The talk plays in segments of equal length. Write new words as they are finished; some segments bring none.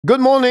Good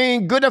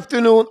morning, good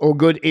afternoon, or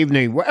good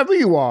evening, wherever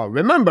you are.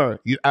 Remember,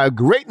 you have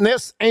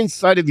greatness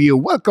inside of you.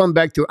 Welcome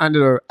back to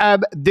another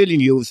AB Daily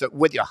News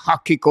with your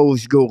hockey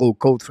coach guru,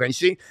 Coach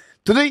Frenchy.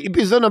 Today,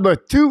 episode number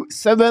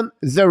 270.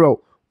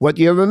 What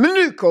you have a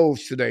minute,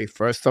 coach, today?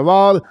 First of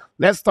all,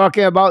 let's talk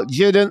about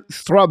Jayden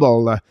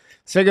Struble.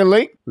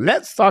 Secondly,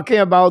 let's talk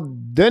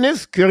about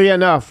Denis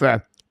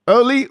GURIANOV.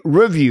 Early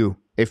review.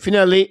 And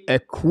finally, a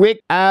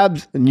quick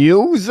ABS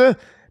news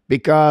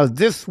because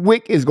this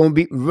week is going to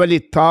be really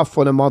tough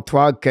for the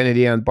Montreal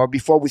Canadiens. But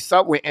before we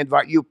start, we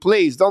invite you,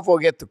 please don't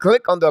forget to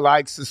click on the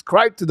like,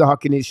 subscribe to the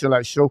Hockey Nation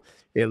Live Show,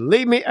 and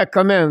leave me a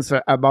comment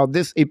about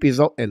this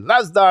episode. And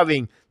let's dive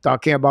in,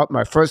 talking about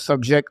my first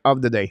subject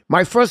of the day.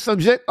 My first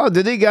subject of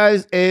the day,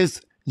 guys,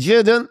 is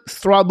Jayden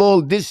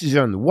Struble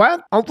decision.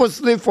 What?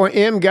 Unfortunately for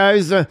him,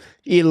 guys,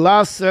 he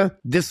lost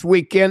this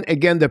weekend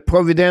against the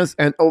Providence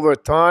and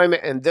overtime,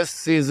 and this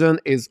season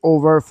is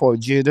over for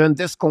Jayden.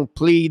 This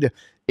complete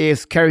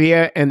his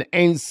career in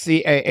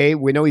NCAA.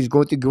 We know he's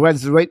going to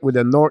graduate with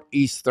the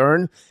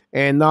Northeastern,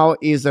 and now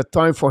is the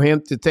time for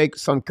him to take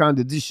some kind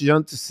of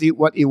decision to see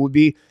what it would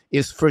be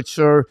his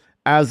future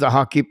as a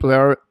hockey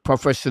player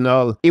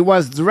professional. He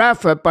was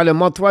drafted by the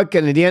Montreal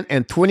Canadiens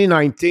in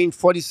 2019,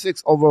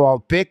 46 overall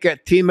pick,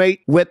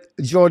 teammate with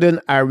Jordan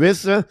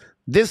Harris.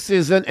 This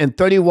season, in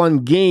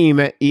 31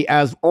 games, he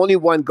has only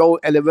 1 goal,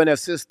 11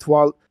 assists,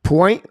 12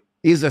 points.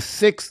 He's a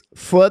 6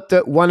 foot,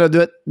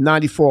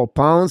 194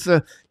 pounds.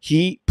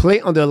 He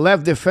played on the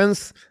left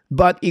defense,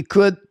 but he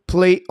could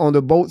play on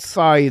the both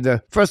sides.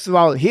 First of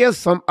all, here's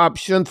some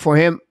option for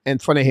him in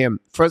front of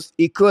him. First,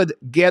 he could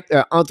get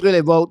an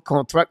entry-level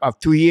contract of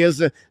 2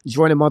 years,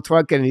 join the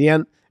Montreal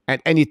Canadiens at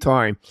any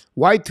time.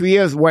 Why 2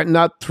 years? Why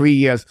not 3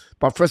 years?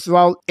 But first of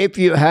all, if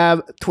you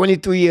have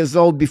 22 years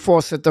old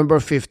before September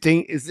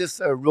 15, is this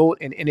a rule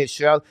in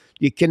NHL?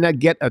 You cannot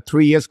get a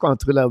 3 years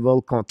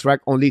entry-level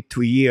contract, only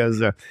 2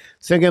 years.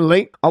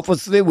 Secondly,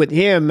 obviously with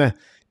him,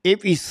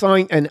 if he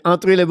signed an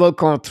entry-level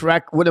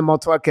contract with the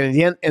Montreal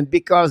Canadiens, and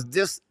because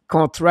this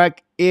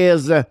contract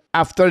is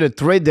after the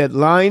trade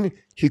deadline,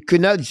 he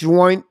could not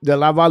join the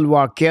Laval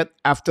Rocket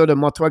after the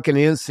Montreal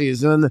Canadiens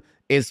season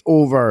is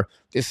over.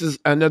 This is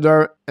an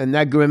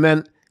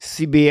agreement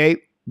CBA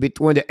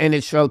between the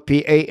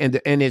NHLPA and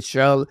the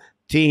NHL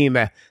team.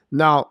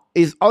 Now,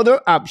 his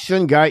other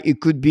option, guy,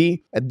 it could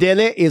be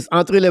delay his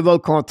entry-level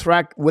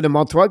contract with the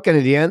Montreal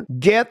Canadiens,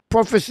 get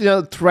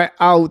professional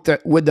tryout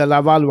with the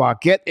Laval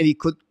Rocket, and he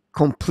could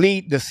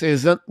complete the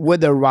season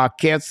with the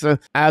Rockets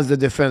as the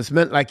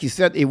defenseman. Like he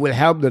said, it will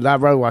help the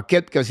Laval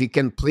Rocket because he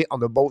can play on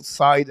the both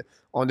sides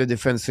on the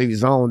defensive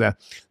zone.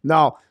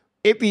 Now,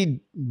 if he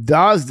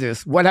does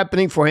this, what's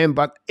happening for him?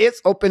 But it's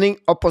opening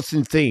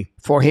opportunity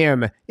for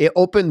him. It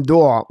open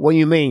door. What do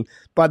you mean?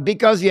 But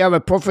because you have a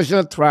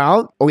professional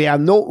trial, or you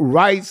have no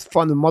rights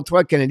from the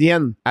Montreal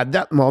Canadiens at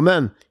that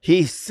moment,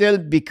 he still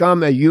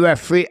become a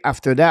UFA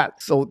after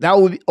that. So that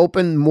will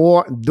open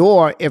more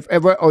door if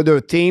ever other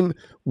team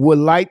would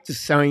like to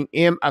sign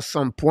him at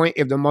some point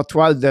if the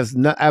Montreal does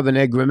not have an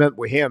agreement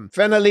with him.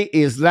 Finally,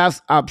 his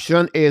last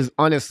option is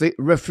honestly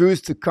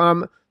refuse to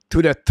come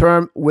to the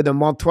term with the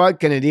Montreal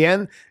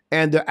Canadiens,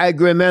 and the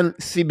agreement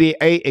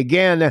CBA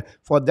again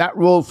for that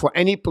role for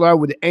any player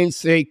with the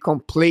NCAA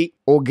complete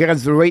or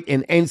graduate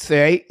in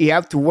NCAA, you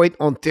have to wait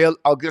until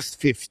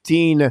August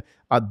 15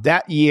 of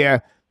that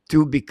year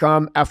to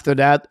become after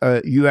that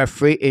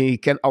UFA, and he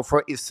can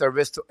offer his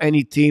service to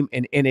any team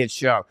in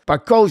NHL.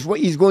 But coach, what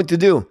he's going to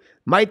do?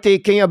 My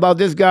thinking about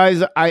this,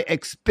 guys, I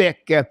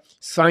expect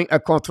sign a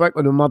contract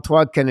with the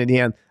Montreal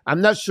Canadiens.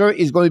 I'm not sure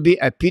it's going to be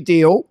a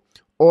PTO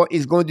or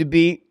it's going to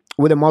be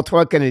with the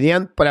Montreal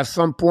Canadiens, but at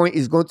some point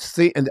he's going to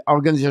stay in the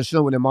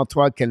organization with the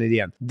Montreal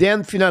Canadiens.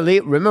 Then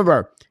finally,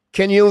 remember,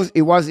 Ken Hughes,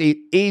 he was an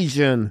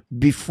agent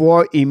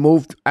before he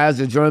moved as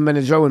a general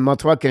manager with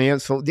Montreal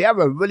Canadiens, so they have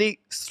a really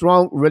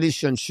strong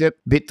relationship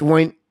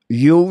between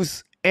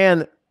Hughes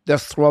and the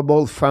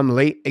Struble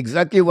family.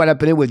 Exactly what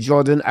happened with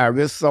Jordan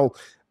Harris. So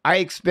I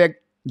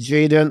expect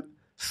Jayden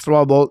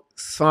Struble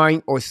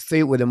sign or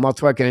stay with the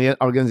Montreal Canadiens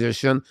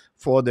organization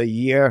for the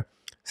year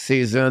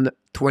season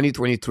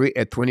 2023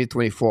 and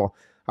 2024.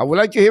 I would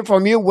like to hear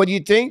from you. What do you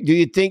think? Do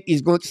you think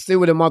he's going to stay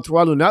with the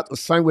Montreal or not, or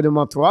sign with the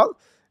Montreal?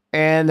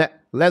 And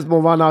let's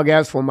move on now,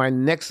 guys, for my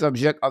next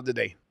subject of the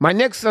day. My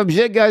next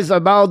subject, guys, is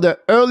about the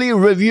early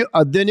review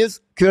of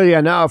Denis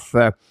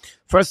GURIANOV.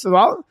 First of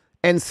all,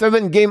 in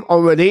 7 games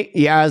already,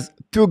 he has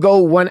 2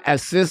 goals, 1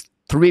 assist,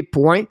 3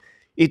 points.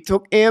 It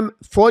took him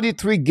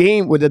 43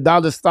 games with the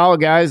Dallas Stars,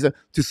 guys,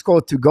 to score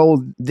 2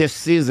 goals this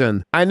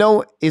season. I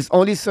know it's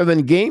only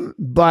 7 games,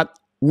 but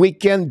we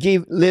can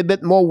give a little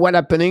bit more what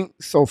happening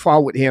so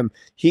far with him.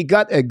 He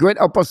got a great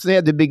opportunity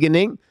at the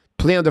beginning,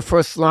 playing on the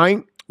first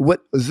line with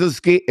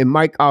Zuski and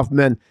Mike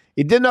Hoffman.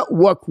 It did not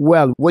work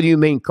well. What do you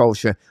mean,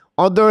 coach?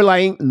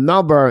 Underlying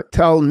number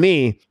tell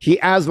me he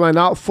has right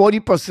now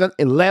 40%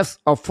 and less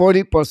of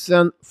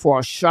 40% for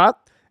a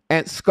shot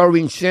and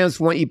scoring chance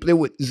when he played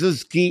with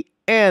Zuski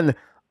and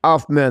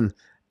Hoffman.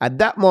 At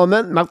that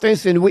moment, Martin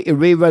Saint-Louis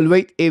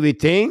reevaluate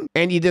everything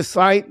and he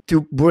decide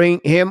to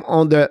bring him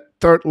on the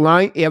third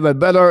line. He have a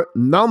better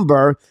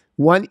number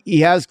when he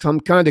has some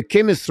kind of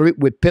chemistry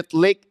with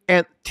Pitlick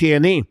and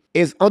Tierney.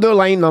 His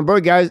underlying number,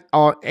 guys,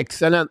 are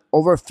excellent.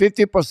 Over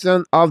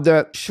 50% of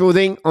the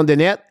shooting on the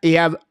net. He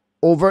have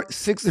over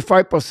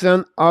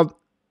 65% of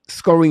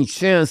scoring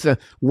chance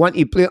when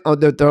he played on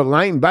the third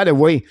line. By the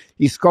way,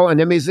 he scored an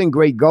amazing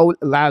great goal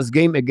last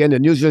game against the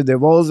New Jersey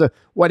Devils.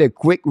 What a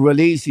quick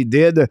release he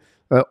did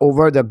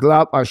over the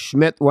glove of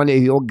Schmidt when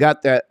he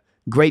got that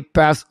great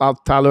pass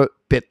of Tyler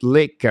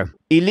Pitlick.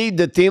 He lead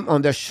the team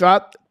on the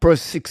shot per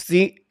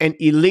 60, and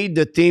he lead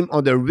the team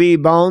on the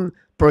rebound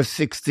per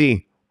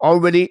 60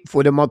 already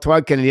for the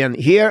Montreal Canadiens.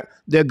 Here,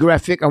 the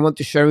graphic I want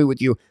to share it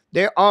with you.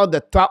 They are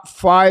the top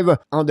 5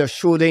 on the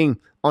shooting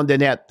on the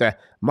net.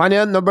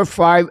 Monahan, number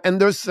 5,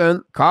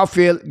 Anderson,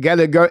 Caulfield,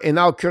 Gallagher, and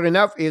now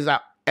GURIANOV is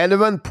at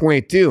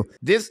 11.2.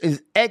 This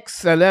is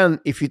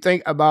excellent if you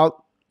think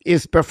about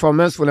his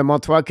performance for the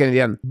Montreal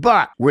Canadiens.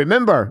 But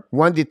remember,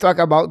 when they talk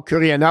about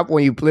GURIANOV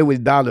when you play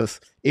with Dallas,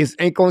 his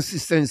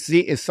inconsistency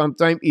is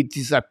sometimes it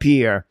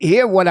disappears.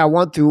 Here, what I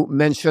want to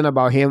mention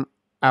about him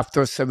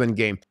after 7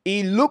 games.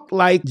 He looked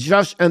like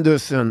Josh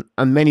Anderson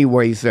in many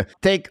ways.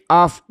 Take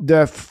off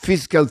the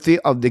physicality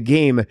of the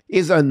game.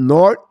 He's a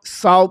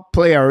north-south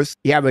player.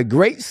 He have a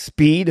great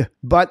speed,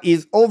 but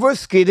he's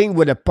over-skating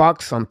with the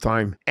puck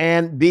sometimes.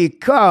 And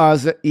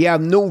because he have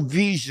no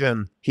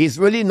vision, he's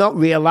really not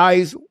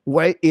realized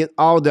where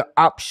are the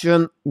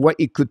options where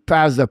he could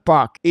pass the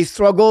puck. He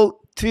struggled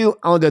too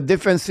on the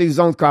defensive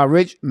zone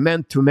coverage,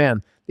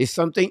 man-to-man. It's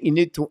something he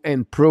need to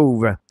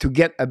improve to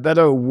get a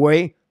better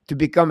way to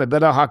become a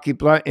better hockey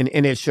player in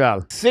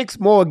NHL. 6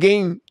 more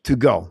games to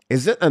go.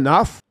 Is it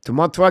enough to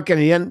Montreal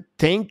Canadiens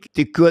think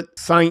they could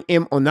sign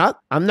him or not?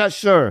 I'm not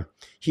sure.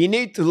 He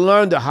need to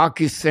learn the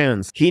hockey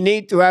sense. He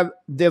need to have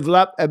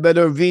developed a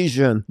better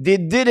vision. They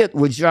did it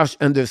with Josh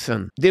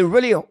Anderson. They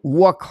really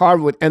work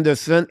hard with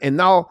Anderson, and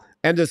now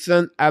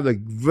Anderson have a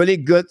really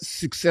good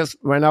success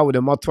right now with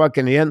the Montreal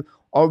Canadiens,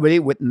 already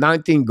with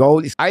 19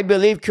 goals. I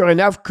believe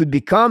GURIANOV could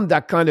become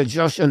that kind of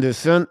Josh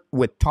Anderson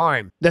with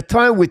time. The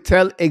time will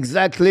tell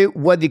exactly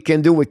what he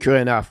can do with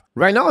GURIANOV.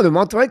 Right now, the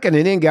Montreal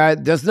Canadiens guy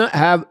does not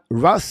have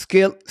raw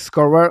skill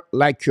scorer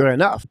like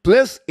GURIANOV.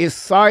 Plus, his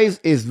size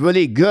is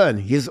really good.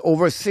 He's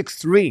over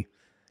 6'3".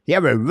 He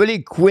have a really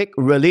quick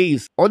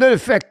release. Other than the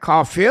fact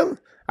Caulfield,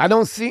 I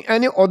don't see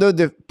any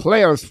other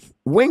players,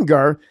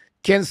 winger,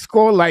 can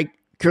score like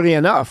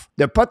GURIANOV.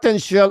 The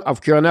potential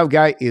of GURIANOV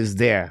guy is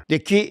there. The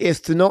key is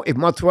to know if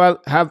Montreal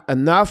have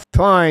enough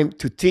time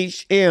to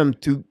teach him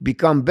to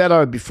become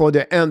better before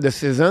the end of the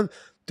season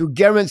to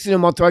guarantee the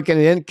Montreal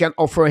Canadiens can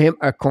offer him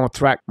a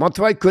contract.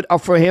 Montreal could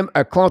offer him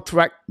a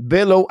contract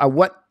below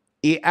what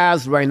he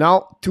has right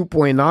now,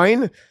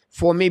 2.9,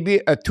 for maybe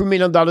a $2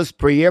 million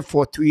per year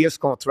for a 2 years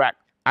contract.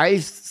 I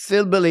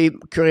still believe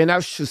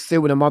GURIANOV should stay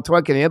with the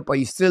Montreal Canadiens, but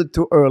it's still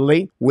too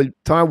early.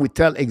 Time will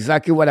tell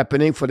exactly what's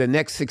happening for the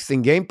next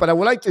 16 games. But I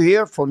would like to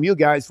hear from you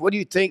guys. What do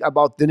you think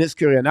about Denis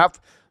GURIANOV?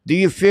 Do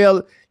you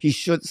feel he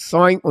should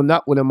sign or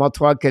not with the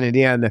Montreal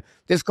Canadiens?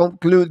 This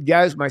concludes,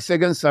 guys, my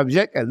second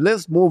subject. And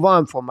let's move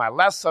on for my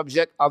last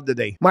subject of the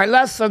day. My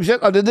last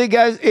subject of the day,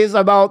 guys, is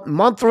about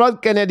Montreal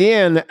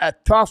Canadiens, a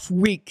tough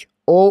week.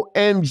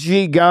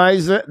 OMG,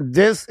 guys,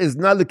 this is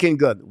not looking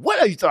good. What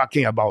are you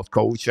talking about,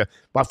 coach?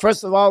 But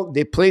first of all,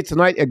 they play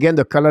tonight against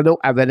the Colorado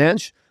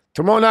Avalanche.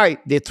 Tomorrow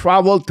night, they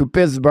travel to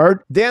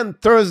Pittsburgh. Then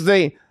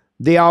Thursday,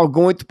 they are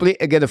going to play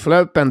against the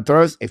Florida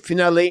Panthers. And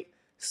finally,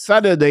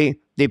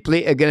 Saturday, they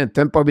play against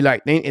the Tampa Bay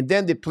Lightning. And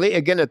then they play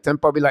against the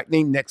Tampa Bay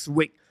Lightning next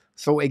week.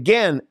 So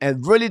again, a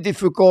really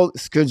difficult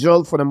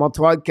schedule for the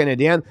Montreal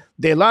Canadiens.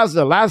 They lost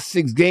the last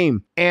 6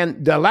 games.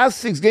 And the last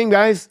 6 games,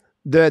 guys,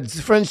 the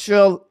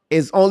differential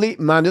is only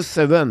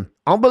 -7.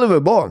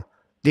 Unbelievable.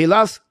 They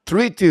lost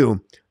 3-2,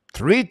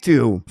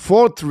 3-2,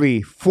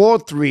 4-3,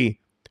 4-3,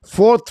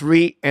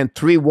 4-3, and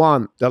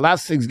 3-1. The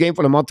last 6 games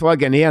for the Montreal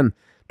Canadiens.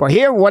 But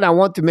here, what I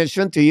want to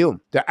mention to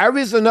you. The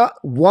Arizona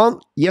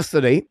won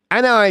yesterday.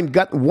 Anaheim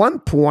got 1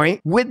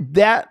 point. With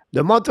that,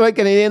 the Montreal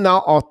Canadiens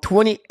now are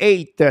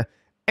 28th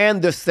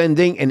and the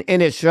standing in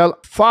NHL.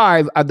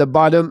 5 at the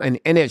bottom in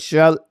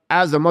NHL.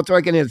 As the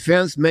Montreal Canadiens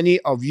fans, many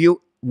of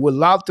you would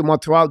love to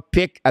Montreal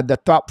pick at the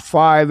top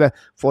 5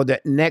 for the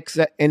next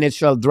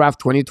NHL draft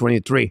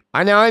 2023.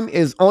 Anaheim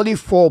is only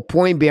 4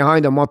 points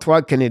behind the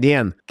Montreal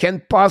Canadiens.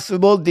 Can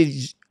possible they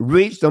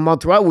reach the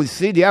Montreal? We'll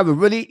see. They have a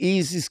really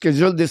easy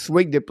schedule this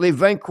week. They play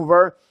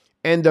Vancouver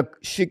and the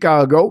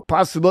Chicago.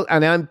 Possible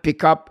Anaheim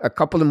pick up a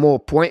couple more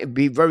points,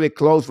 be very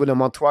close with the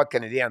Montreal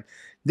Canadiens.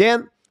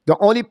 Then the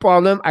only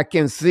problem I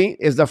can see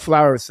is the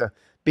Flyers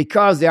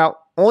because they are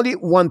only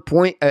 1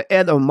 point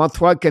ahead of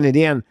Montreal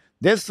Canadiens.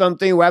 There's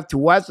something we have to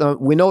watch.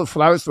 We know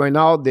Flyers right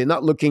now, they're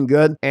not looking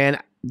good, and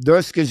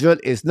their schedule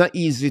is not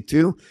easy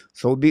too.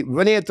 So it'll be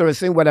really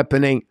interesting what's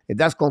happening. It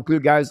does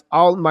conclude, guys,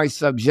 all my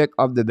subject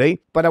of the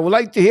day. But I would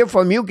like to hear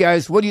from you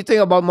guys. What do you think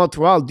about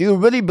Montreal? Do you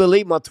really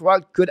believe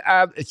Montreal could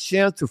have a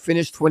chance to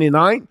finish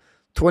 29,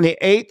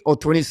 28, or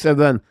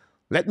 27?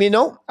 Let me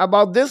know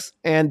about this.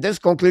 And this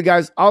concludes,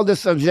 guys, all the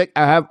subject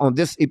I have on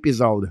this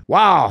episode.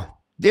 Wow.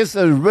 This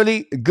is a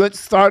really good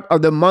start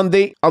of the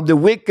Monday of the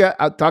week.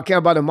 Talking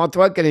about the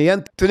Montreal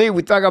Canadiens. Today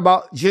we talk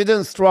about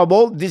Jayden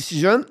Struble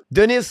decision,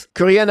 Denis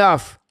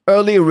GURIANOV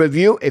early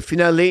review, and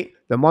finally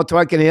the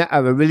Montreal Canadiens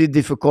have a really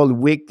difficult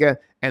week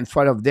in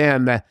front of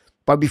them.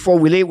 But before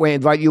we leave, we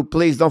invite you,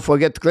 please don't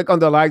forget to click on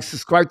the like,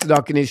 subscribe to the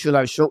Hockey Nation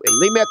Live Show, and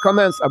leave me a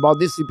comments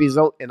about this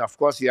episode. And of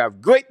course, you have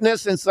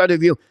greatness inside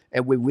of you,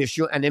 and we wish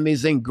you an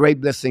amazing,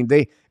 great, blessing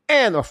day,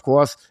 and of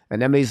course,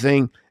 an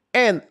amazing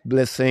and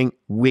blessing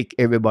week,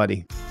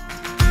 everybody.